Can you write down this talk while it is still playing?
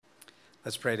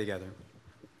Let's pray together.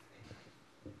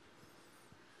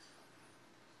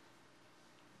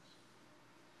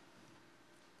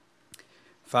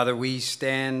 Father, we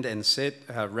stand and sit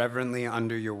reverently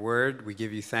under your word. We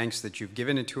give you thanks that you've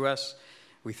given it to us.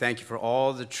 We thank you for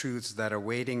all the truths that are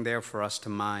waiting there for us to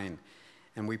mine.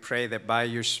 And we pray that by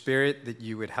your Spirit that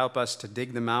you would help us to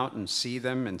dig them out and see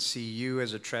them and see you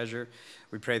as a treasure.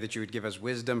 We pray that you would give us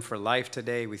wisdom for life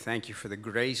today. We thank you for the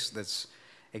grace that's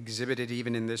exhibited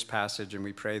even in this passage, and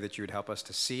we pray that you would help us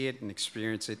to see it and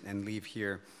experience it and leave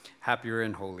here happier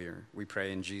and holier. We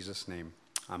pray in Jesus' name.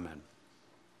 Amen.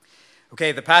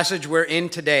 Okay, the passage we're in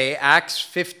today, Acts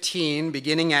 15,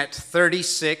 beginning at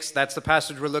 36, that's the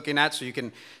passage we're looking at, so you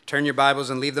can turn your Bibles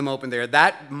and leave them open there.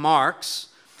 That marks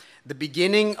the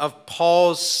beginning of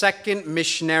Paul's second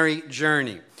missionary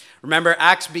journey. Remember,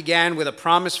 Acts began with a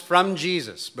promise from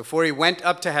Jesus before he went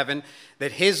up to heaven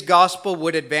that his gospel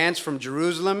would advance from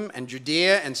Jerusalem and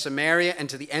Judea and Samaria and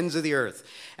to the ends of the earth.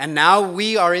 And now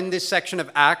we are in this section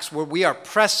of Acts where we are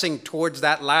pressing towards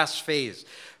that last phase,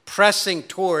 pressing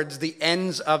towards the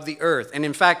ends of the earth. And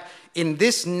in fact, in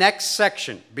this next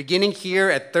section, beginning here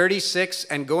at 36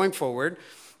 and going forward,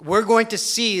 we're going to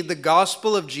see the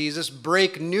gospel of Jesus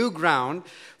break new ground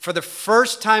for the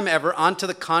first time ever onto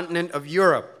the continent of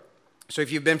Europe. So if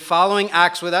you've been following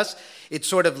Acts with us, it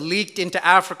sort of leaked into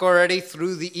Africa already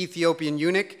through the Ethiopian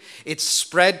eunuch. It's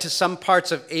spread to some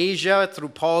parts of Asia through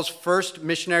Paul's first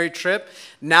missionary trip.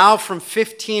 Now from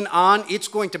 15 on, it's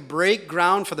going to break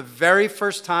ground for the very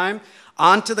first time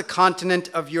onto the continent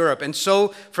of Europe. And so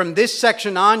from this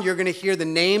section on, you're going to hear the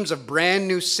names of brand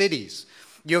new cities.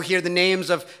 You'll hear the names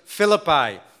of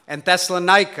Philippi and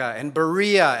Thessalonica and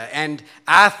Berea and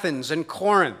Athens and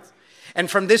Corinth. And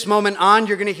from this moment on,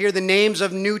 you're going to hear the names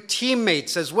of new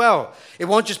teammates as well. It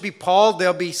won't just be Paul,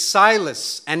 there'll be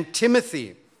Silas and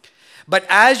Timothy. But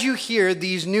as you hear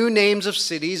these new names of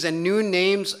cities and new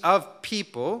names of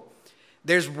people,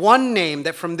 there's one name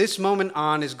that from this moment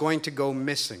on is going to go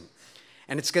missing.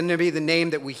 And it's going to be the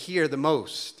name that we hear the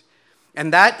most.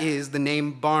 And that is the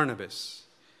name Barnabas.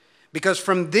 Because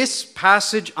from this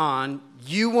passage on,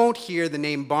 you won't hear the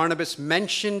name Barnabas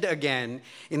mentioned again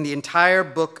in the entire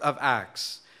book of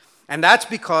Acts. And that's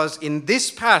because in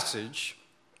this passage,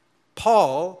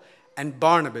 Paul and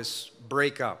Barnabas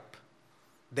break up.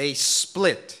 They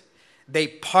split. They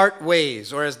part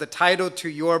ways, or as the title to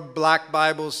your black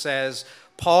Bible says,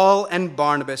 Paul and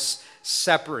Barnabas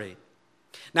separate.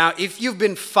 Now, if you've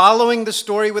been following the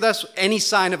story with us, any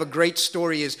sign of a great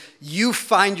story is you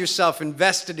find yourself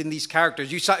invested in these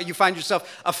characters. You find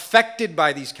yourself affected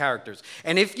by these characters.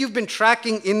 And if you've been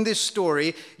tracking in this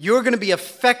story, you're going to be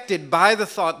affected by the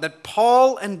thought that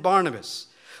Paul and Barnabas,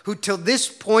 who till this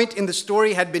point in the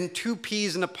story had been two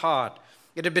peas in a pod,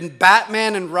 it had been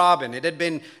Batman and Robin, it had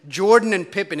been Jordan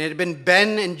and Pippin, it had been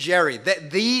Ben and Jerry,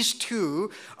 that these two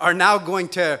are now going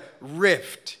to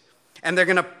rift. And they're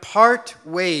going to part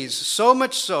ways, so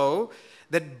much so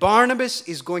that Barnabas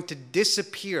is going to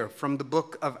disappear from the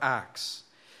book of Acts.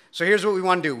 So here's what we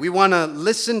want to do. We want to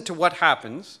listen to what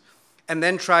happens and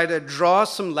then try to draw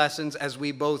some lessons as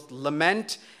we both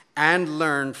lament and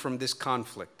learn from this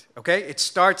conflict. Okay? It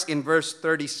starts in verse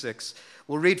 36.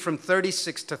 We'll read from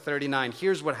 36 to 39.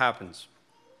 Here's what happens.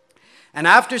 And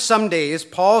after some days,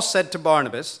 Paul said to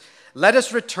Barnabas, "Let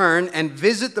us return and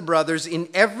visit the brothers in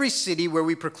every city where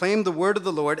we proclaim the word of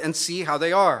the Lord and see how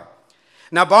they are."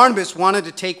 Now Barnabas wanted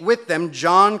to take with them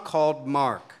John called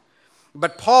Mark.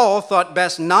 But Paul thought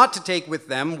best not to take with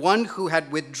them one who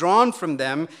had withdrawn from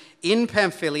them in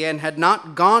Pamphylia and had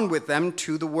not gone with them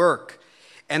to the work.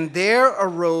 And there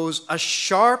arose a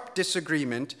sharp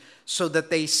disagreement so that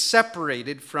they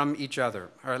separated from each other.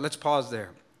 All right, let's pause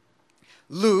there.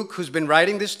 Luke, who's been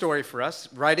writing this story for us,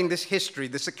 writing this history,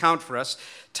 this account for us,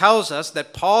 tells us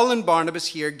that Paul and Barnabas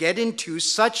here get into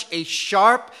such a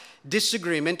sharp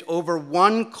disagreement over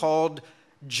one called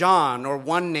John or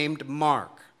one named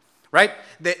Mark, right?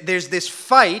 There's this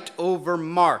fight over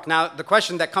Mark. Now, the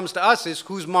question that comes to us is,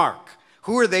 who's Mark?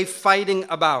 Who are they fighting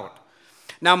about?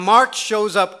 Now, Mark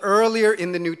shows up earlier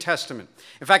in the New Testament.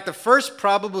 In fact, the first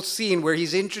probable scene where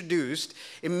he's introduced,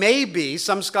 it may be,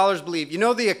 some scholars believe, you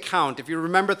know the account, if you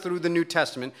remember through the New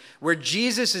Testament, where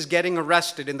Jesus is getting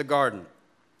arrested in the garden.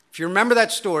 If you remember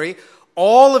that story,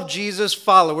 all of Jesus'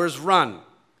 followers run.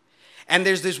 And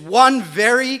there's this one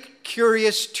very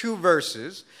curious 2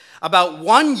 verses about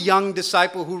one young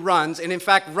disciple who runs, and in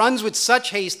fact runs with such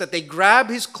haste that they grab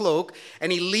his cloak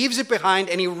and he leaves it behind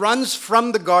and he runs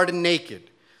from the garden naked.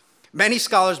 Many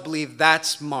scholars believe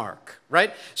that's Mark,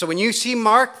 right? So when you see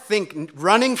Mark, think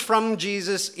running from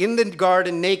Jesus in the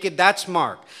garden naked, that's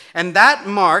Mark. And that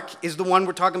Mark is the one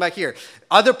we're talking about here.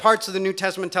 Other parts of the New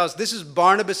Testament tell us this is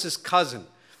Barnabas' cousin.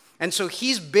 And so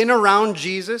he's been around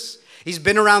Jesus. He's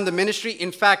been around the ministry.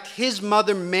 In fact, his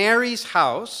mother Mary's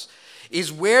house is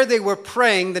where they were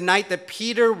praying the night that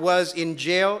Peter was in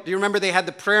jail. Do you remember they had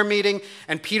the prayer meeting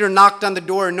and Peter knocked on the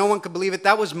door and no one could believe it?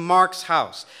 That was Mark's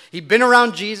house. He'd been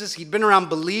around Jesus. He'd been around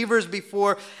believers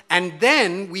before. And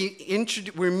then we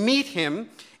meet him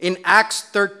in Acts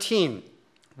 13.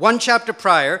 One chapter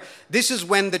prior, this is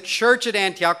when the church at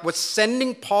Antioch was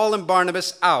sending Paul and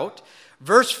Barnabas out.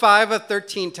 Verse 5 of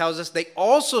 13 tells us they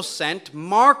also sent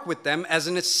Mark with them as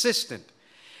an assistant.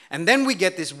 And then we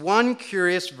get this one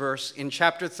curious verse in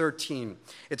chapter 13.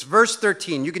 It's verse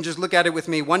 13. You can just look at it with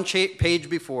me one page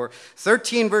before.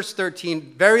 13, verse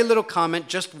 13, very little comment,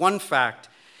 just one fact.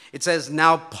 It says,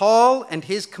 "Now Paul and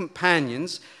his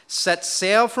companions set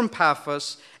sail from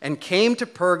Paphos and came to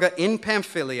Perga in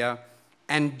Pamphylia,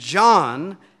 and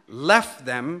John left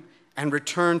them and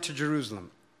returned to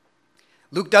Jerusalem."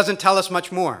 Luke doesn't tell us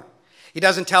much more. He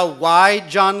doesn't tell why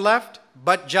John left,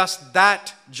 but just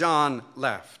that John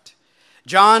left.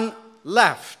 John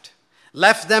left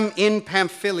them in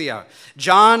Pamphylia.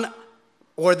 John,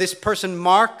 or this person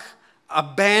Mark,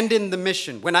 abandoned the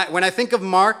mission. When I think of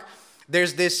Mark,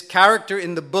 there's this character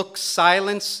in the book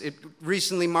Silence.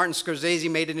 Recently, Martin Scorsese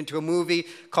made it into a movie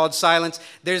called Silence.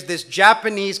 There's this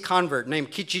Japanese convert named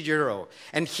Kichijiro.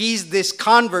 And he's this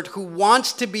convert who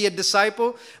wants to be a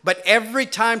disciple, but every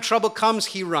time trouble comes,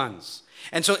 he runs.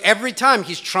 And so every time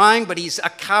he's trying, but he's a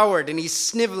coward and he's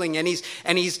sniveling and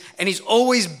he's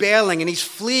always bailing and he's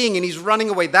fleeing and he's running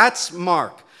away. That's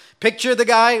Mark. Picture the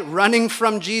guy running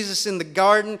from Jesus in the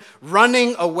garden,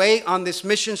 running away on this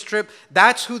mission trip.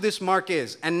 That's who this Mark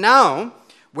is. And now,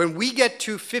 when we get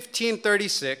to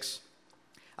 1536,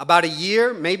 about a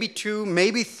year, maybe 2,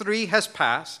 maybe 3 has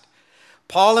passed.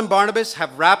 Paul and Barnabas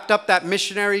have wrapped up that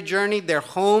missionary journey. They're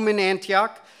home in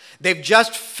Antioch. They've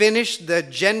just finished the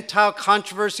Gentile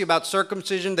controversy about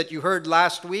circumcision that you heard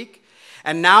last week.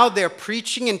 And now they're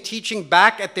preaching and teaching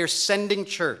back at their sending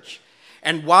church.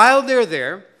 And while they're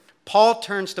there, Paul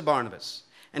turns to Barnabas.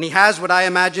 And he has what I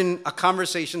imagine a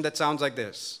conversation that sounds like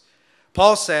this.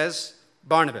 Paul says,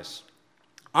 "Barnabas,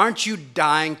 aren't you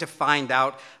dying to find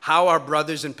out how our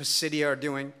brothers in Pisidia are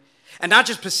doing? And not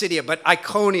just Pisidia, but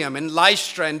Iconium and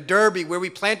Lystra and Derbe, where we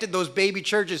planted those baby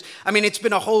churches. I mean, it's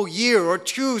been a whole year or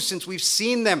 2 since we've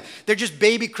seen them. They're just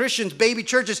baby Christians, baby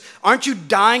churches. Aren't you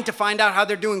dying to find out how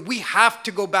they're doing? We have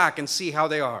to go back and see how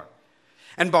they are."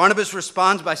 And Barnabas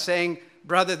responds by saying,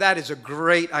 "Brother, that is a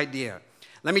great idea.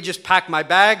 Let me just pack my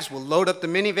bags. We'll load up the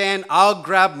minivan. I'll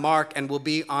grab Mark and we'll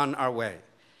be on our way."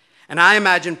 And I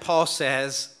imagine Paul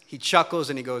says, he chuckles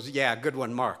and he goes, "Yeah, good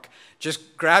one, Mark.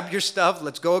 Just grab your stuff,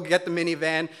 let's go get the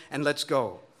minivan, and let's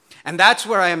go." And that's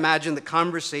where I imagine the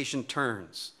conversation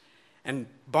turns. And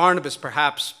Barnabas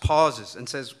perhaps pauses and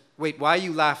says, "Wait, why are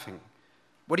you laughing?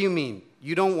 What do you mean?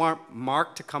 You don't want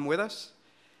Mark to come with us?"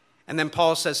 And then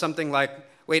Paul says something like,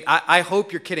 "Wait, I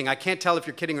hope you're kidding. I can't tell if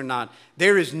you're kidding or not.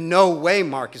 There is no way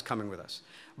Mark is coming with us."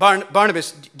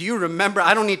 Barnabas, do you remember?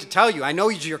 I don't need to tell you. I know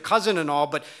he's your cousin and all,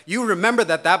 but you remember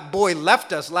that boy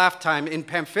left us last time in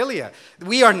Pamphylia.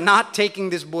 We are not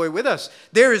taking this boy with us.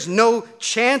 There is no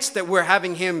chance that we're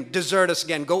having him desert us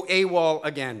again, go AWOL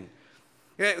again.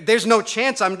 There's no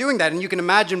chance I'm doing that. And you can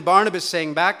imagine Barnabas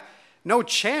saying back, "No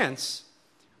chance?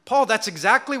 Paul, that's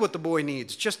exactly what the boy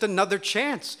needs, just another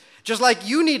chance. Just like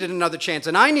you needed another chance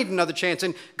and I need another chance,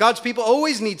 and God's people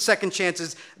always need second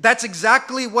chances. That's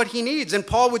exactly what he needs." And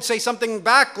Paul would say something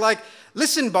back like,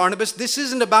 "Listen, Barnabas, this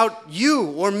isn't about you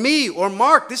or me or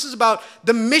Mark. This is about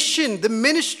the mission, the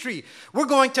ministry. We're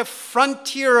going to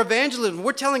frontier evangelism.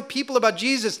 We're telling people about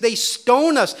Jesus. They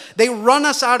stone us. They run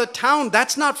us out of town.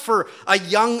 That's not for a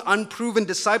young, unproven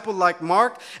disciple like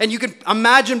Mark." And you can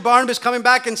imagine Barnabas coming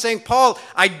back and saying, "Paul,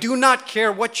 I do not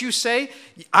care what you say.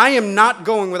 I am not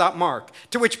going without Mark."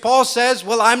 To which Paul says,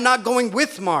 "Well, I'm not going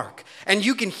with Mark." And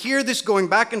you can hear this going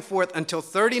back and forth until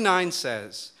 39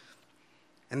 says,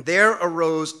 "And there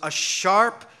arose a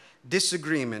sharp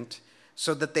disagreement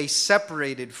so that they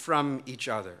separated from each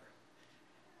other."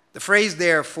 The phrase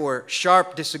there for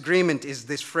sharp disagreement is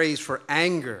this phrase for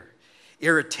anger,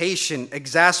 irritation,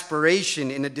 exasperation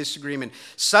in a disagreement.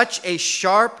 Such a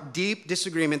sharp, deep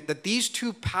disagreement that these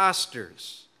two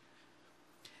pastors,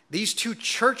 these two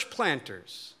church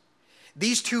planters,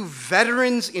 these two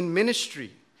veterans in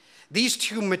ministry, these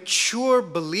two mature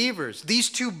believers, these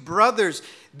two brothers,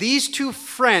 these two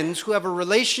friends who have a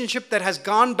relationship that has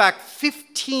gone back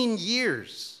 15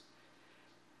 years,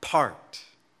 part.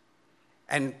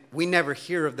 and we never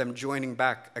hear of them joining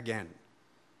back again.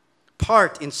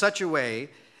 Part in such a way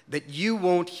that you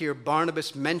won't hear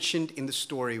Barnabas mentioned in the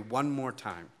story one more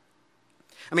time.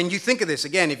 I mean, you think of this,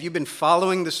 again, if you've been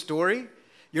following the story,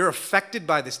 you're affected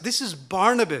by this. This is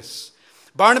Barnabas.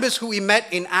 Barnabas, who we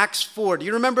met in Acts 4. Do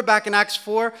you remember back in Acts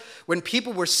 4 when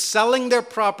people were selling their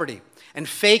property and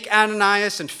fake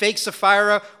Ananias and fake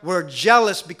Sapphira were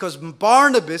jealous because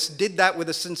Barnabas did that with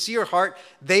a sincere heart?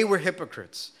 They were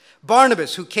hypocrites.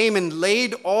 Barnabas, who came and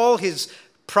laid all his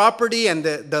property and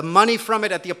the money from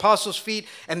it at the apostles' feet,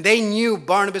 and they knew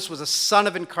Barnabas was a son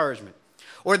of encouragement.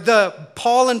 Or the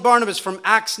Paul and Barnabas from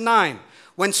Acts 9,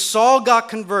 when Saul got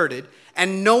converted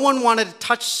and no one wanted to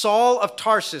touch Saul of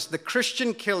Tarsus, the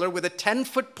Christian killer, with a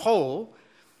 10-foot pole,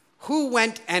 who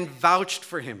went and vouched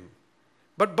for him?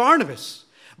 But Barnabas.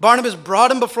 Barnabas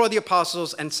brought him before the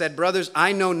apostles and said, brothers,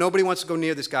 I know nobody wants to go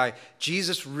near this guy.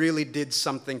 Jesus really did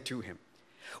something to him.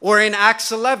 Or in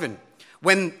Acts 11,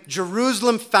 when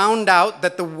Jerusalem found out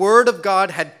that the word of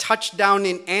God had touched down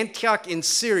in Antioch in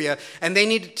Syria, and they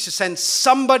needed to send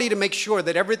somebody to make sure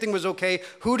that everything was okay,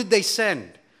 who did they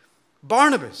send?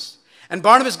 Barnabas. And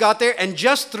Barnabas got there, and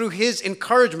just through his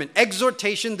encouragement,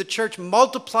 exhortation, the church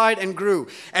multiplied and grew.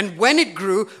 And when it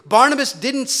grew, Barnabas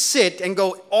didn't sit and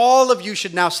go, all of you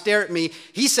should now stare at me.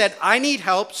 He said, I need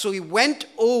help. So he went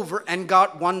over and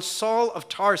got one Saul of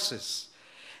Tarsus.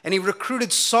 And he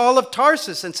recruited Saul of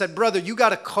Tarsus and said, brother, you got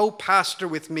to co-pastor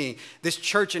with me, this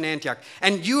church in Antioch.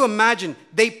 And you imagine,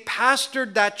 they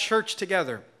pastored that church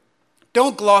together.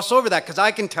 Don't gloss over that, because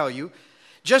I can tell you,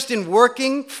 just in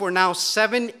working for now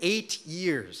 7, 8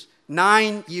 years,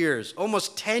 9 years,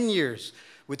 almost 10 years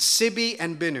with Sibi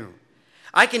and Binu,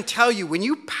 I can tell you, when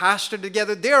you pastor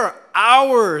together, there are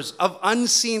hours of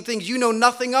unseen things you know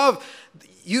nothing of.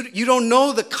 You don't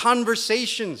know the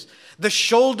conversations, the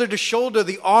shoulder to shoulder,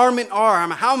 the arm in arm,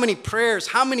 how many prayers,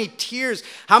 how many tears,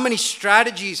 how many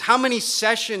strategies, how many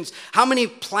sessions, how many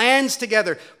plans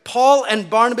together. Paul and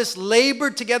Barnabas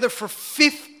labored together for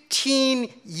 15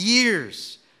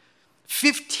 years.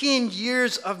 15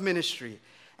 years of ministry.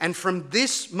 And from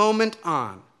this moment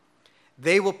on,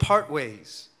 they will part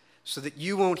ways so that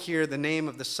you won't hear the name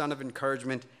of the Son of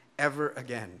Encouragement ever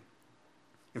again.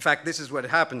 In fact, this is what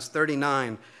happens.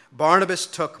 39, Barnabas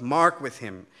took Mark with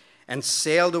him and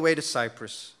sailed away to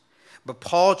Cyprus. But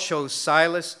Paul chose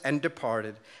Silas and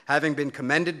departed, having been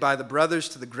commended by the brothers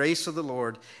to the grace of the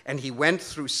Lord, and he went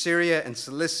through Syria and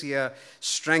Cilicia,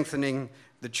 strengthening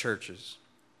the churches.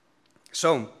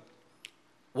 So,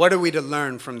 what are we to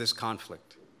learn from this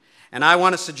conflict? And I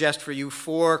want to suggest for you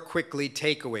 4 quickly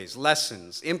takeaways,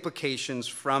 lessons, implications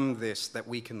from this that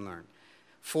we can learn.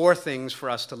 4 things for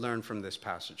us to learn from this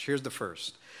passage. Here's the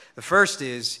first. The first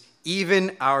is,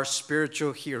 even our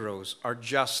spiritual heroes are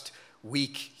just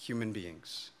weak human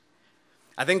beings.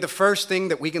 I think the first thing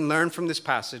that we can learn from this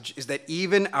passage is that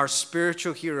even our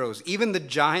spiritual heroes, even the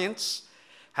giants,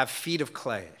 have feet of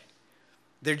clay.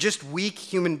 They're just weak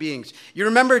human beings. You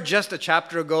remember just a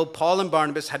chapter ago, Paul and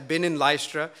Barnabas had been in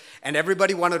Lystra, and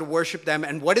everybody wanted to worship them.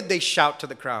 And what did they shout to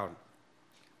the crowd?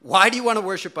 Why do you want to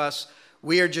worship us?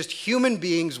 We are just human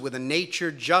beings with a nature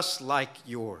just like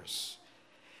yours.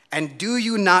 And do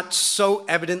you not so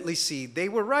evidently see? They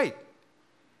were right.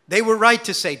 They were right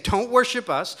to say, don't worship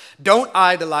us, don't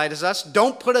idolize us,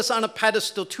 don't put us on a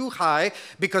pedestal too high,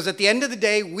 because at the end of the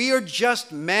day, we are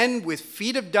just men with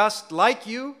feet of dust like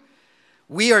you.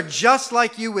 We are just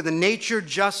like you with a nature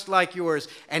just like yours.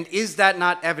 And is that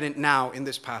not evident now in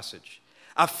this passage?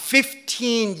 A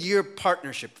 15-year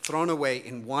partnership thrown away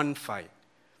in one fight,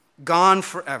 gone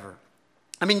forever.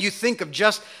 I mean, you think of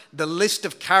just the list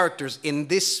of characters in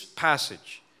this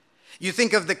passage. You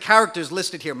think of the characters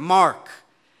listed here. Mark,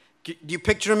 do you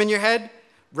picture him in your head?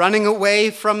 Running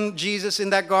away from Jesus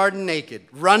in that garden naked.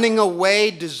 Running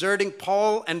away, deserting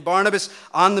Paul and Barnabas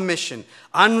on the mission.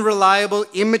 Unreliable,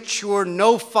 immature,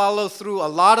 no follow through, a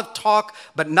lot of talk,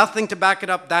 but nothing to back it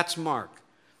up. That's Mark.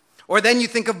 Or then you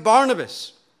think of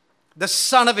Barnabas, the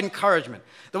son of encouragement.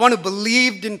 The one who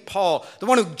believed in Paul, the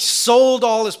one who sold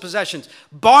all his possessions.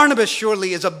 Barnabas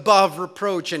surely is above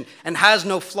reproach and has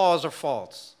no flaws or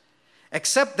faults.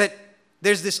 Except that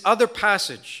there's this other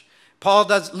passage.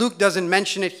 Luke doesn't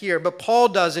mention it here, but Paul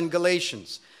does in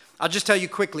Galatians. I'll just tell you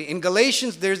quickly. In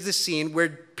Galatians, there's this scene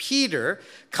where Peter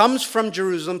comes from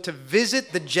Jerusalem to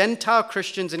visit the Gentile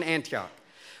Christians in Antioch.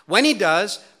 When he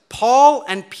does, Paul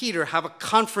and Peter have a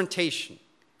confrontation.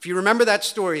 If you remember that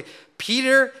story,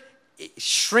 Peter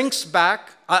shrinks back.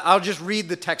 I'll just read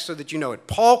the text so that you know it.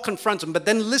 Paul confronts him, but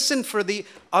then listen for the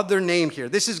other name here.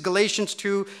 This is Galatians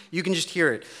 2. You can just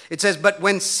hear it. It says, but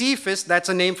when Cephas, that's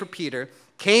a name for Peter,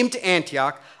 came to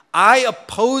Antioch, I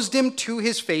opposed him to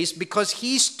his face because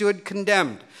he stood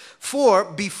condemned. For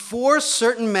before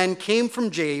certain men came from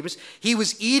James, he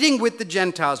was eating with the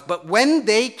Gentiles. But when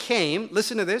they came,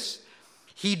 listen to this,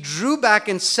 he drew back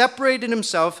and separated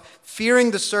himself,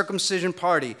 fearing the circumcision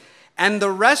party. And the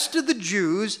rest of the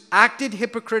Jews acted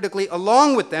hypocritically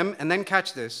along with them, and then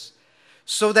catch this,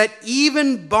 so that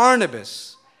even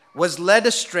Barnabas was led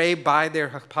astray by their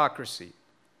hypocrisy.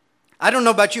 I don't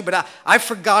know about you, but I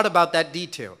forgot about that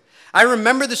detail. I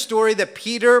remember the story that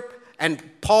Peter and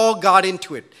Paul got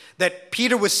into it. That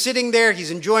Peter was sitting there,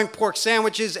 he's enjoying pork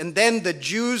sandwiches, and then the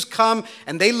Jews come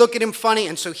and they look at him funny,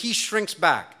 and so he shrinks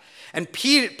back. And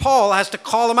Paul has to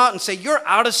call him out and say, you're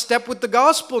out of step with the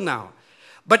gospel now.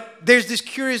 But there's this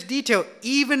curious detail.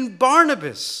 Even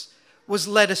Barnabas was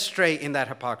led astray in that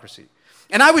hypocrisy.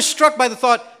 And I was struck by the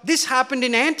thought, this happened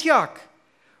in Antioch,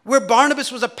 where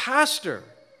Barnabas was a pastor.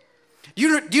 Do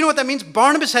you know what that means?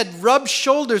 Barnabas had rubbed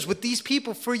shoulders with these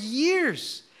people for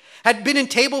years, had been in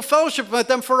table fellowship with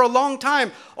them for a long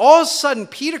time. All of a sudden,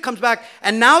 Peter comes back,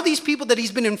 and now these people that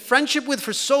he's been in friendship with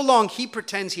for so long, he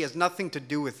pretends he has nothing to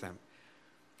do with them.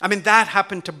 I mean, that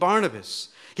happened to Barnabas.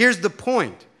 Here's the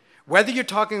point. Whether you're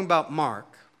talking about Mark,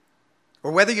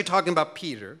 or whether you're talking about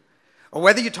Peter, or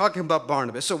whether you're talking about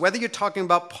Barnabas, or whether you're talking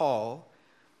about Paul,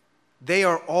 they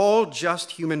are all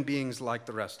just human beings like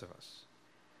the rest of us.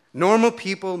 Normal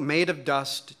people made of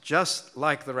dust, just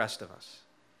like the rest of us.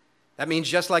 That means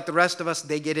just like the rest of us,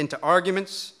 they get into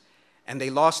arguments, and they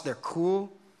lost their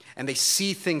cool, and they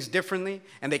see things differently,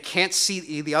 and they can't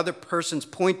see the other person's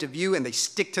point of view, and they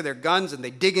stick to their guns, and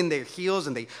they dig in their heels,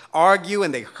 and they argue,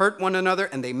 and they hurt one another,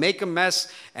 and they make a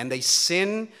mess, and they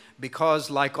sin because,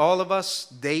 like all of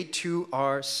us, they too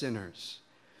are sinners.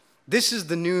 This is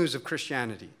the news of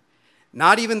Christianity.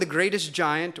 Not even the greatest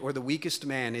giant or the weakest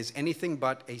man is anything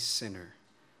but a sinner.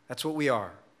 That's what we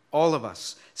are, all of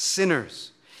us,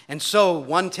 sinners. And so,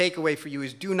 one takeaway for you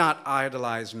is do not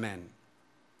idolize men.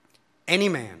 Any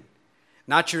man,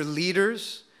 not your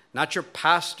leaders, not your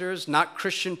pastors, not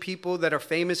Christian people that are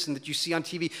famous and that you see on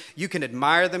TV. You can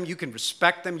admire them, you can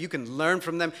respect them, you can learn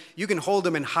from them, you can hold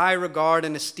them in high regard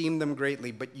and esteem them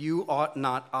greatly, but you ought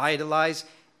not idolize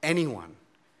anyone,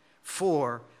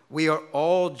 for we are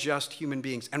all just human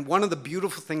beings. And one of the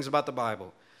beautiful things about the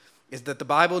Bible is that the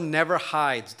Bible never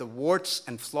hides the warts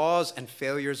and flaws and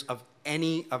failures of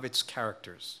any of its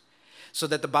characters. So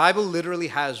that the Bible literally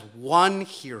has one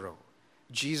hero,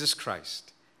 Jesus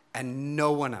Christ, and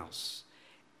no one else.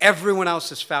 Everyone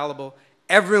else is fallible.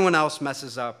 Everyone else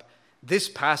messes up. This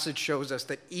passage shows us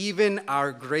that even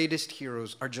our greatest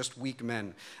heroes are just weak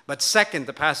men. But second,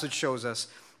 the passage shows us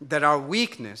that our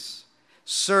weakness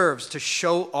serves to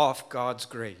show off God's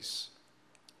grace.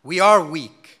 We are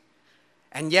weak,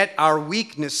 and yet our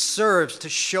weakness serves to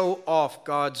show off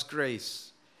God's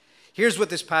grace. Here's what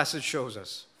this passage shows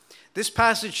us. This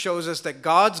passage shows us that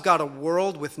God's got a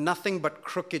world with nothing but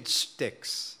crooked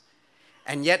sticks.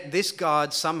 And yet this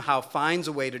God somehow finds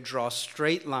a way to draw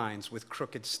straight lines with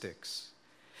crooked sticks.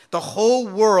 The whole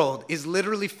world is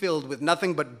literally filled with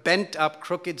nothing but bent up,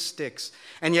 crooked sticks.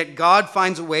 And yet God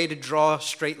finds a way to draw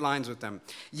straight lines with them.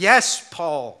 Yes,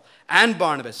 Paul and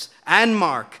Barnabas and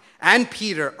Mark and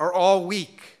Peter are all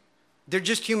weak. They're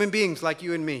just human beings like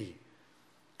you and me.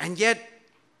 And yet,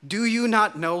 do you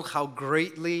not know how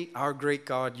greatly our great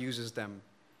God uses them?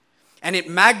 And it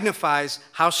magnifies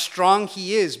how strong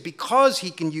he is because he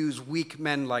can use weak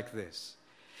men like this.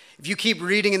 If you keep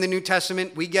reading in the New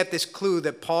Testament, we get this clue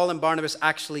that Paul and Barnabas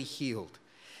actually healed.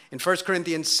 In 1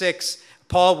 Corinthians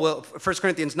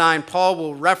 9, Paul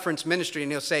will reference ministry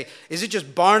and he'll say, is it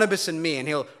just Barnabas and me? And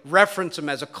he'll reference them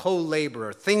as a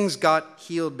co-laborer. Things got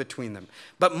healed between them.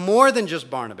 But more than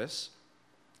just Barnabas,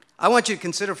 I want you to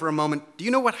consider for a moment, do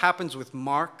you know what happens with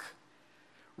Mark?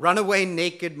 Runaway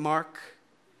naked Mark,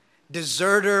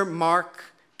 deserter Mark,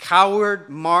 coward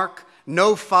Mark,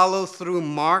 no follow through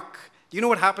Mark. Do you know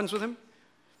what happens with him?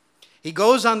 He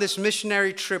goes on this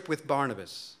missionary trip with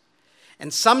Barnabas.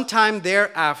 And sometime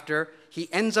thereafter, he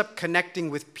ends up connecting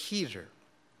with Peter.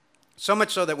 So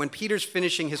much so that when Peter's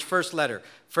finishing his first letter,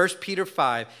 1 Peter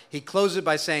 5, he closes it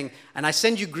by saying, and I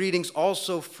send you greetings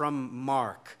also from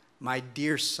Mark, my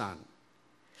dear son.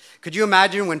 Could you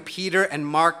imagine when Peter and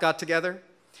Mark got together?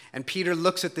 And Peter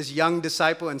looks at this young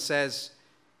disciple and says,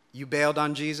 you bailed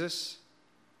on Jesus?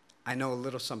 I know a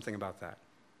little something about that.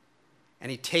 And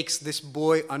he takes this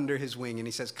boy under his wing and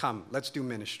he says, come, let's do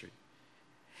ministry.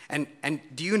 And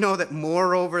do you know that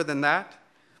moreover than that,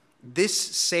 this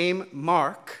same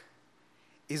Mark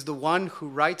is the one who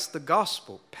writes the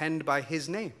gospel penned by his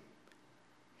name.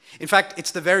 In fact,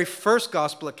 it's the very first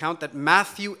gospel account that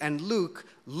Matthew and Luke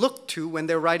look to when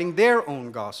they're writing their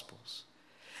own gospels.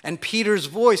 And Peter's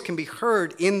voice can be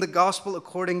heard in the gospel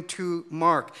according to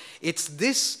Mark. It's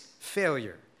this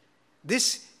failure,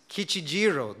 this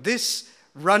Kichijiro, this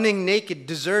running naked,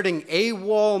 deserting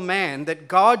AWOL man that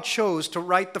God chose to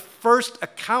write the first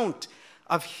account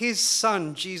of his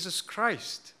son, Jesus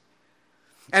Christ.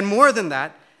 And more than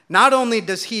that, not only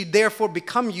does he therefore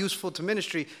become useful to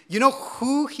ministry, you know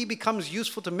who he becomes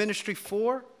useful to ministry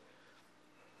for?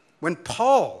 When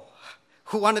Paul,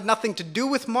 who wanted nothing to do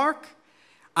with Mark,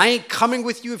 I ain't coming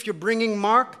with you if you're bringing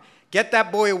Mark. Get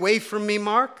that boy away from me,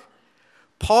 Mark.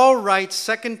 Paul writes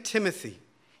 2 Timothy.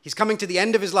 He's coming to the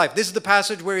end of his life. This is the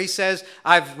passage where he says,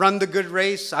 I've run the good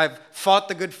race. I've fought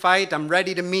the good fight. I'm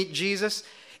ready to meet Jesus.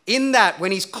 In that,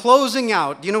 when he's closing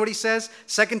out, do you know what he says?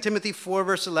 2 Timothy 4,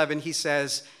 verse 11, he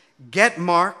says, get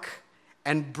Mark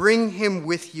and bring him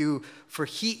with you, for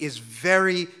he is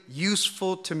very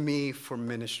useful to me for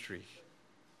ministry.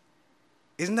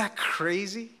 Isn't that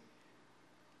crazy?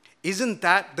 Isn't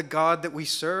that the God that we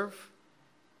serve?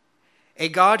 A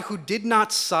God who did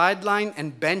not sideline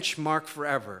and bench Mark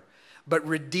forever, but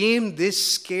redeemed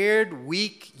this scared,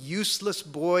 weak, useless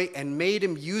boy and made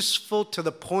him useful to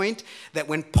the point that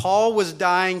when Paul was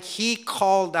dying, he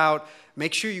called out,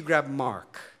 make sure you grab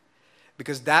Mark,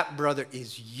 because that brother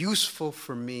is useful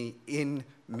for me in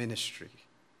ministry.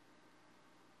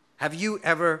 Have you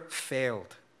ever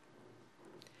failed?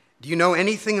 Do you know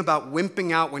anything about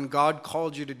wimping out when God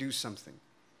called you to do something?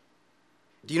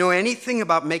 Do you know anything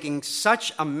about making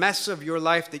such a mess of your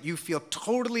life that you feel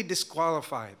totally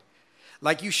disqualified?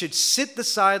 Like you should sit the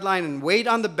sideline and wait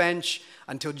on the bench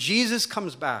until Jesus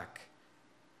comes back.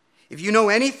 If you know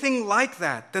anything like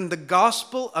that, then the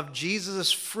gospel of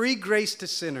Jesus' free grace to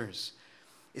sinners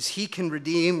is he can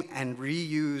redeem and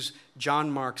reuse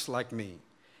John Marks like me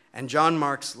and John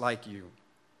Marks like you.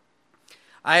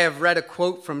 I have read a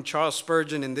quote from Charles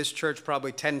Spurgeon in this church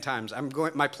probably 10 times.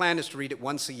 My plan is to read it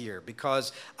once a year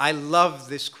because I love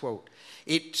this quote.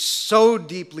 It so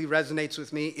deeply resonates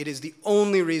with me. It is the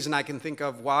only reason I can think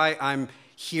of why I'm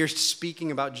here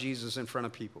speaking about Jesus in front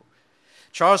of people.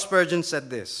 Charles Spurgeon said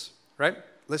this, right?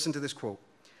 Listen to this quote.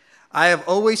 I have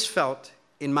always felt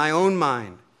in my own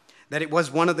mind that it was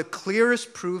one of the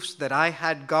clearest proofs that I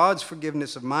had God's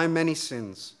forgiveness of my many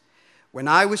sins when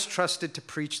I was trusted to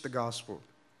preach the gospel.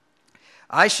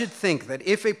 I should think that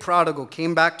if a prodigal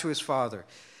came back to his father,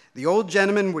 the old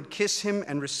gentleman would kiss him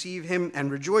and receive him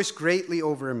and rejoice greatly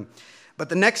over him. But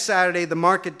the next Saturday, the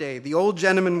market day, the old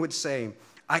gentleman would say,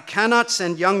 I cannot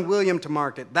send young William to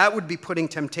market. That would be putting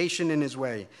temptation in his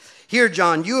way. Here,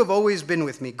 John, you have always been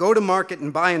with me. Go to market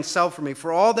and buy and sell for me,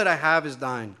 for all that I have is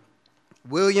thine.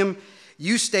 William,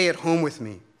 you stay at home with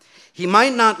me. He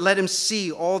might not let him see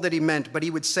all that he meant, but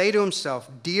he would say to himself,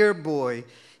 dear boy,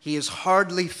 he is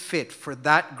hardly fit for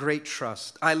that great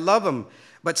trust. I love him,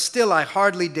 but still I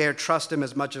hardly dare trust him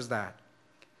as much as that.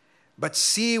 But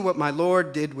see what my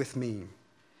Lord did with me.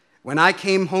 When I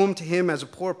came home to him as a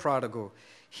poor prodigal,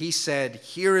 he said,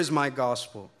 here is my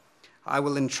gospel. I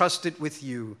will entrust it with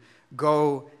you.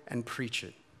 Go and preach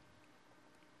it.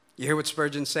 You hear what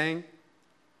Spurgeon's saying?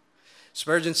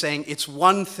 Spurgeon's saying it's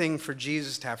one thing for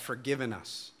Jesus to have forgiven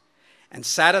us and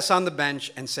sat us on the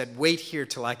bench and said, wait here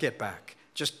till I get back.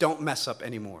 Just don't mess up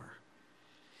anymore.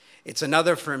 It's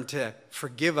another for him to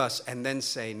forgive us and then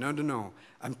say, no,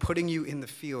 I'm putting you in the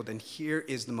field, and here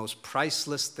is the most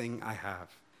priceless thing I have.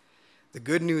 The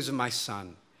good news of my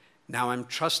son. Now I'm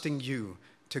trusting you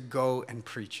to go and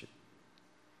preach it.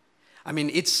 I mean,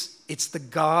 it's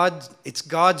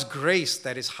God's grace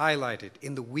that is highlighted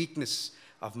in the weakness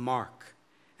of Mark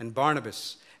and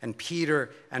Barnabas and Peter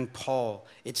and Paul.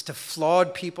 It's to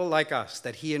flawed people like us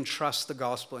that he entrusts the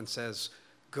gospel and says,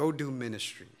 go do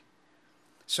ministry.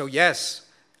 So yes,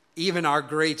 even our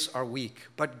greats are weak,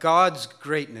 but God's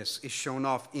greatness is shown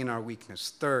off in our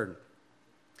weakness. Third,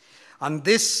 on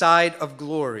this side of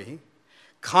glory,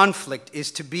 conflict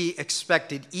is to be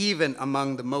expected even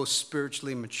among the most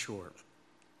spiritually mature.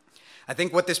 I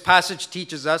think what this passage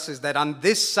teaches us is that on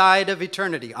this side of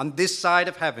eternity, on this side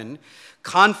of heaven,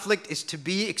 conflict is to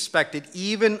be expected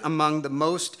even among the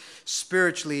most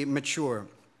spiritually mature.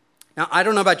 Now, I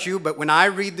don't know about you, but when I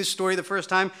read this story the first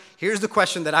time, here's the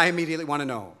question that I immediately want to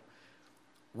know.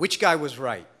 Which guy was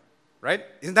right? Right?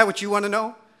 Isn't that what you want to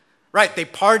know? Right, they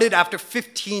parted after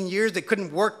 15 years. They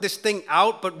couldn't work this thing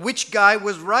out, but which guy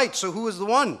was right? So who was the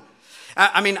one?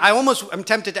 I mean, I'm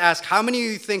tempted to ask, how many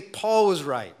of you think Paul was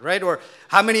right? Or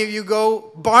how many of you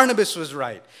go, Barnabas was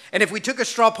right? And if we took a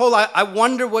straw poll, I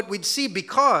wonder what we'd see,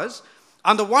 because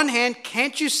on the one hand,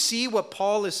 can't you see what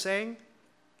Paul is saying?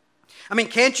 I mean,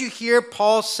 can't you hear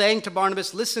Paul saying to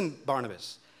Barnabas, listen,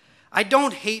 Barnabas, I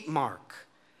don't hate Mark.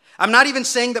 I'm not even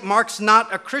saying that Mark's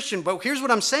not a Christian, but here's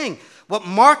what I'm saying. What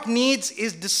Mark needs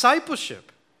is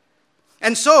discipleship.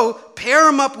 And so, pair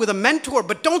him up with a mentor,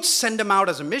 but don't send him out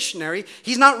as a missionary.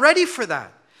 He's not ready for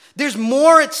that. There's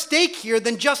more at stake here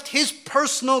than just his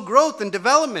personal growth and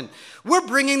development. We're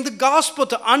bringing the gospel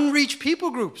to unreached people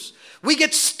groups. We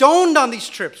get stoned on these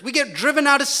trips. We get driven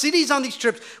out of cities on these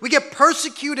trips. We get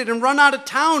persecuted and run out of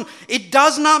town. It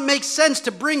does not make sense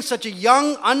to bring such a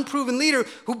young, unproven leader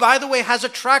who, by the way, has a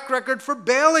track record for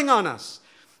bailing on us.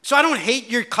 So I don't hate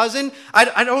your cousin.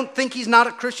 I don't think he's not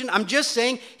a Christian. I'm just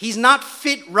saying he's not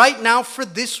fit right now for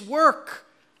this work.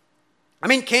 I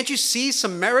mean, can't you see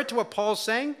some merit to what Paul's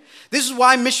saying? This is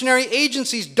why missionary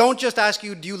agencies don't just ask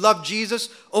you, do you love Jesus?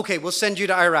 Okay, we'll send you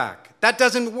to Iraq. That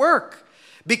doesn't work.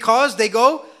 Because they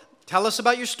go, tell us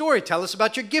about your story. Tell us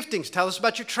about your giftings. Tell us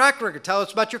about your track record. Tell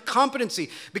us about your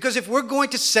competency. Because if we're going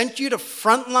to send you to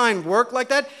frontline work like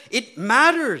that, it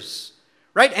matters,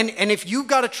 right? And if you've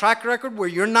got a track record where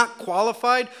you're not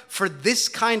qualified for this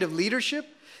kind of leadership,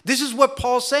 this is what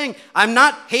Paul's saying. I'm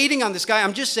not hating on this guy.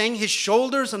 I'm just saying his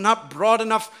shoulders are not broad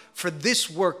enough for this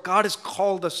work God has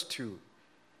called us to.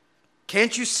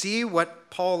 Can't you see what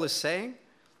Paul is saying?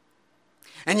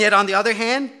 And yet, on the other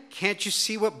hand, can't you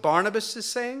see what Barnabas is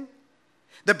saying?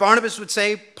 That Barnabas would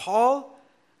say, Paul,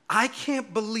 I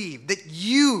can't believe that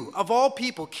you, of all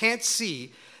people, can't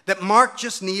see that Mark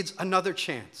just needs another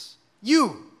chance.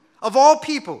 You, of all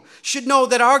people, should know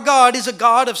that our God is a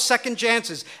God of second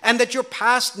chances and that your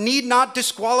past need not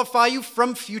disqualify you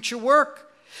from future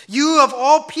work. You, of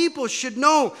all people, should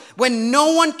know when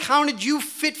no one counted you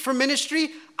fit for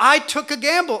ministry, I took a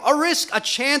gamble, a risk, a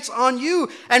chance on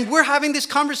you. And we're having this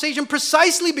conversation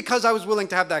precisely because I was willing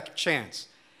to have that chance.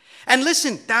 And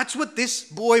listen, that's what this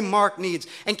boy Mark needs.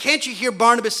 And can't you hear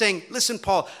Barnabas saying, listen,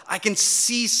 Paul, I can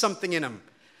see something in him.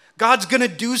 God's going to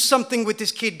do something with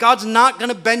this kid. God's not going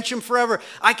to bench him forever.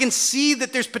 I can see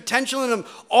that there's potential in him.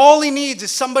 All he needs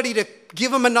is somebody to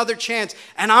give him another chance.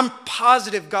 And I'm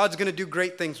positive God's going to do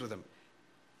great things with him.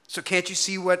 So can't you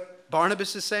see what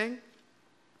Barnabas is saying?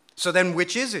 So then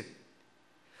which is it?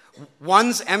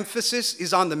 One's emphasis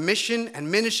is on the mission and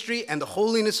ministry and the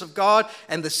holiness of God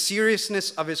and the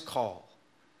seriousness of his call.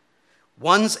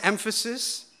 One's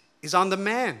emphasis is on the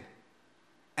man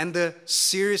and the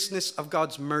seriousness of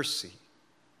God's mercy.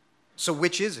 So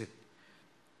which is it?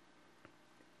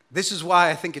 This is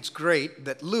why I think it's great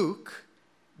that Luke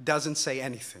doesn't say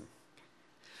anything.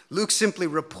 Luke simply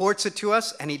reports it to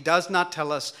us, and he does not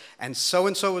tell us, and so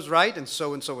was right, and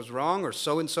so was wrong, or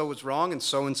so was wrong, and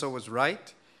so was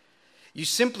right. You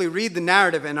simply read the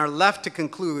narrative and are left to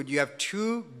conclude you have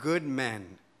two good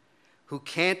men who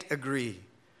can't agree,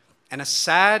 and a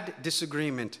sad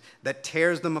disagreement that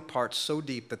tears them apart so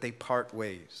deep that they part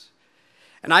ways.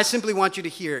 And I simply want you to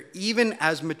hear, even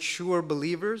as mature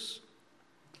believers,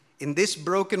 in this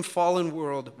broken, fallen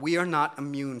world, we are not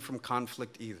immune from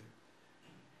conflict either.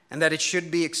 And that it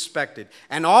should be expected.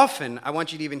 And often, I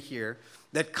want you to even hear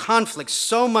that conflict,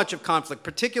 so much of conflict,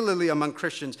 particularly among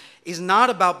Christians, is not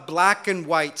about black and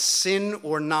white, sin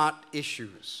or not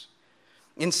issues.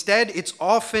 Instead, it's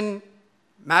often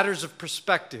matters of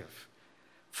perspective,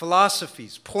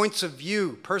 philosophies, points of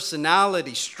view,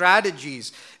 personality,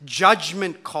 strategies,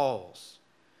 judgment calls.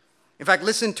 In fact,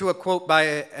 listen to a quote by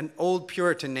an old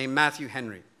Puritan named Matthew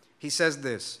Henry. He says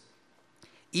this,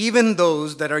 even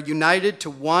those that are united to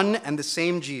one and the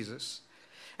same Jesus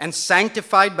and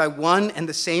sanctified by one and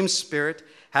the same Spirit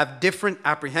have different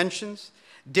apprehensions,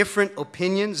 different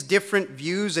opinions, different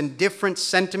views, and different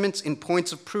sentiments in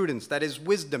points of prudence, that is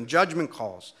wisdom, judgment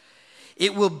calls.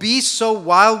 It will be so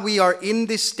while we are in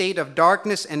this state of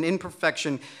darkness and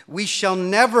imperfection, we shall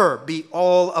never be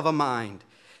all of a mind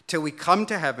till we come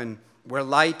to heaven where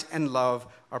light and love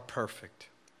are perfect.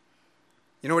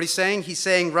 You know what he's saying? He's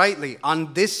saying rightly,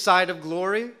 on this side of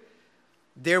glory,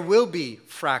 there will be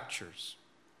fractures.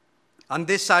 On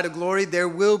this side of glory, there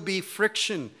will be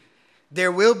friction.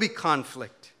 There will be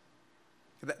conflict.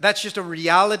 That's just a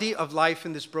reality of life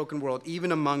in this broken world,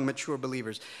 even among mature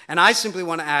believers. And I simply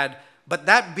want to add, but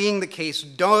that being the case,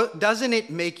 doesn't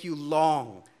it make you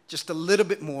long just a little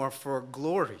bit more for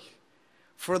glory,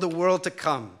 for the world to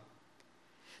come?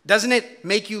 Doesn't it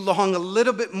make you long a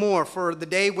little bit more for the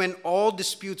day when all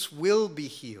disputes will be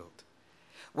healed,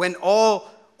 when all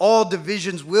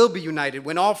divisions will be united,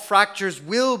 when all fractures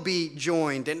will be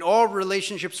joined, and all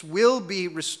relationships will be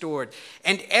restored,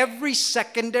 and every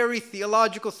secondary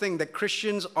theological thing that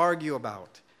Christians argue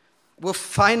about will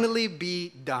finally be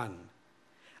done?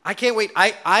 I can't wait.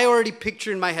 I already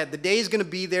picture in my head the day is going to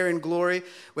be there in glory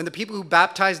when the people who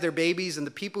baptize their babies and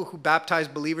the people who baptize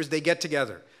believers, they get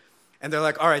together. And they're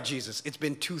like, all right, Jesus, it's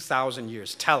been 2,000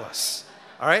 years. Tell us.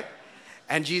 All right?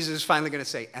 And Jesus is finally going to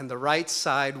say, and the right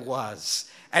side was.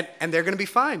 And they're going to be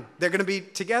fine. They're going to be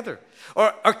together.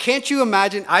 Or can't you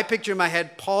imagine, I picture in my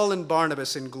head Paul and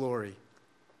Barnabas in glory.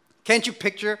 Can't you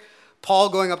picture Paul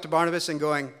going up to Barnabas and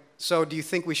going, so do you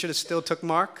think we should have still took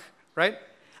Mark? Right?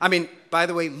 I mean, by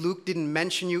the way, Luke didn't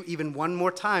mention you even one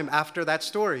more time after that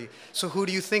story. So who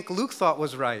do you think Luke thought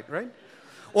was right?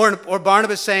 Or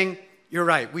Barnabas saying, you're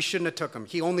right, we shouldn't have took him.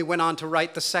 He only went on to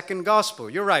write the second gospel.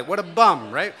 You're right, what a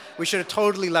bum, right? We should have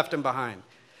totally left him behind.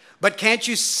 But can't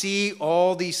you see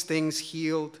all these things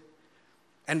healed?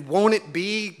 And won't it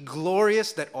be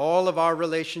glorious that all of our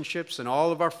relationships and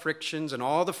all of our frictions and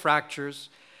all the fractures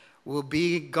will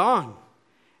be gone?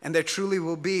 And there truly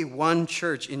will be one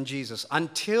church in Jesus.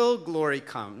 Until glory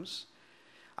comes,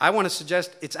 I want to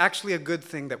suggest it's actually a good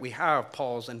thing that we have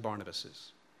Pauls and Barnabases.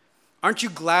 Aren't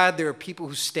you glad there are people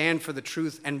who stand for the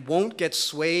truth and won't get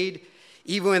swayed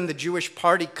even when the Jewish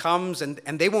party comes, and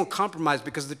they won't compromise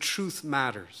because the truth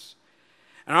matters?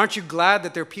 And aren't you glad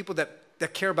that there are people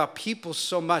that care about people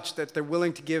so much that they're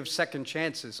willing to give second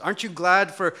chances? Aren't you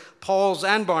glad for Pauls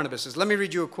and Barnabases? Let me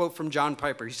read you a quote from John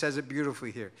Piper. He says it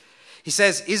beautifully here. He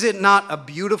says, "Is it not a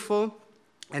beautiful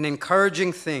and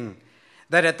encouraging thing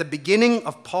that at the beginning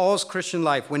of Paul's Christian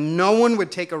life, when no one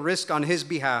would take a risk on his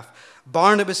behalf,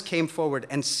 Barnabas came forward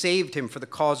and saved him for the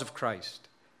cause of Christ?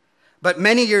 But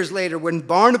many years later, when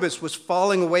Barnabas was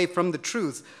falling away from the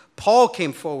truth, Paul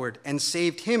came forward and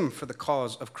saved him for the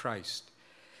cause of Christ.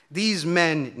 These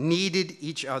men needed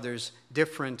each other's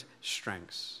different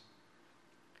strengths."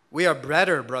 We are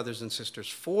better, brothers and sisters,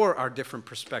 for our different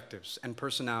perspectives and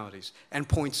personalities and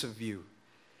points of view.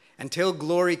 Until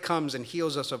glory comes and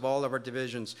heals us of all of our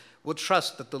divisions, we'll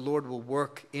trust that the Lord will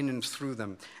work in and through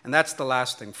them. And that's the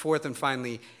last thing. Fourth and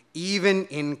finally, even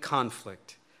in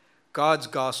conflict, God's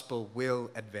gospel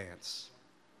will advance.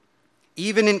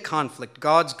 Even in conflict,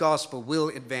 God's gospel will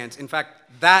advance. In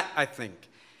fact, that, I think,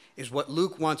 is what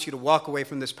Luke wants you to walk away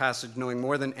from this passage knowing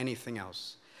more than anything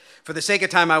else. For the sake of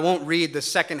time, I won't read the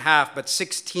second half, but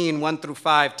 16, 1 through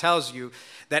 5 tells you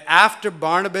that after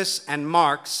Barnabas and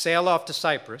Mark sail off to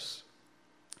Cyprus,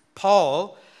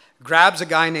 Paul grabs a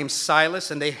guy named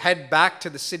Silas, and they head back to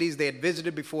the cities they had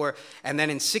visited before. And then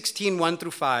in 16, 1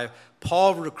 through 5,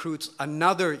 Paul recruits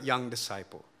another young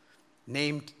disciple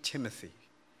named Timothy.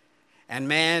 And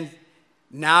man,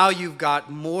 now you've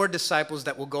got more disciples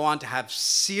that will go on to have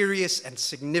serious and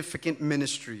significant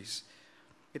ministries.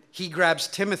 He grabs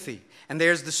Timothy, and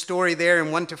there's the story there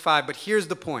in 1 to 5. But here's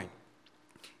the point.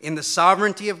 In the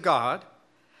sovereignty of God,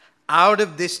 out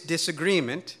of this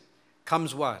disagreement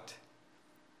comes what?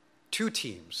 2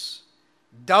 teams,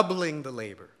 doubling the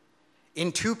labor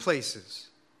in 2 places.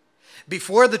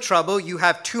 Before the trouble, you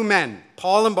have 2 men,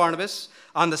 Paul and Barnabas,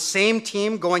 on the same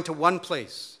team going to one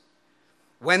place.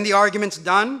 When the argument's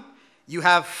done, you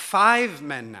have 5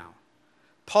 men now,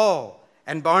 Paul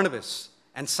and Barnabas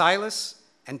and Silas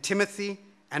and Timothy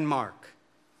and Mark,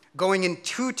 going in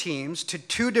 2 teams to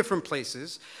 2 different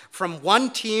places. From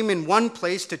 1 team in 1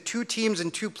 place to 2 teams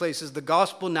in 2 places, the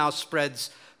gospel now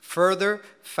spreads further,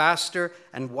 faster,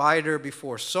 and wider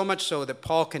before. So much so that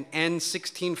Paul can end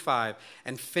 16:5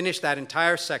 and finish that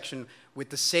entire section with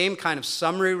the same kind of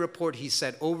summary report he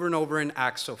said over and over in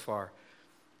Acts so far.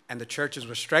 And the churches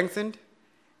were strengthened,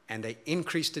 and they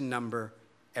increased in number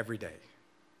every day.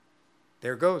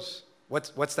 There it goes.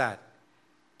 What's that?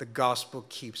 The gospel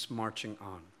keeps marching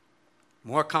on.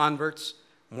 More converts,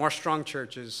 more strong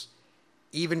churches,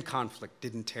 even conflict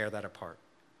didn't tear that apart.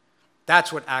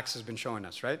 That's what Acts has been showing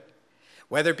us, right?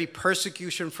 Whether it be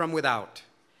persecution from without,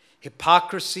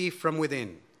 hypocrisy from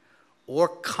within, or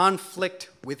conflict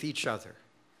with each other,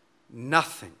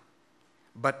 nothing,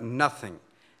 but nothing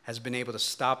has been able to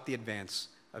stop the advance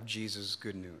of Jesus'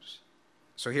 good news.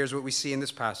 So here's what we see in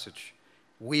this passage.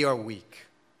 We are weak,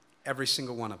 every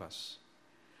single one of us.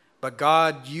 But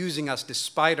God, using us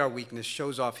despite our weakness,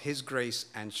 shows off his grace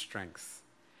and strength.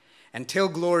 Until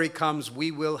glory comes, we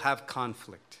will have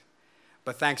conflict.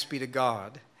 But thanks be to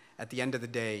God, at the end of the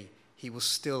day, he will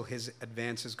still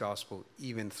advance his gospel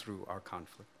even through our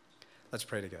conflict. Let's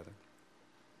pray together.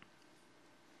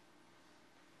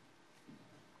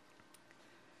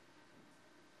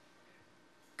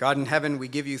 God in heaven, we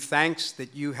give you thanks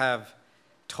that you have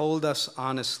told us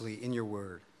honestly in your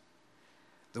word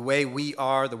the way we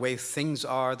are, the way things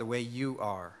are, the way you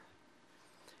are.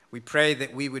 We pray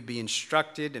that we would be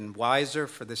instructed and wiser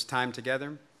for this time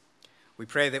together. We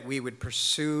pray that we would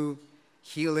pursue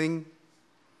healing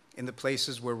in the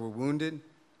places where we're wounded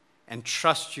and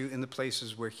trust you in the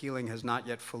places where healing has not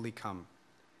yet fully come.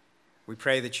 We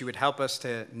pray that you would help us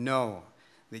to know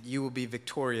that you will be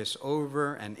victorious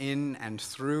over and in and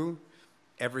through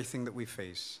everything that we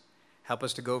face. Help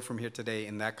us to go from here today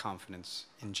in that confidence.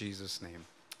 In Jesus' name,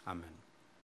 amen.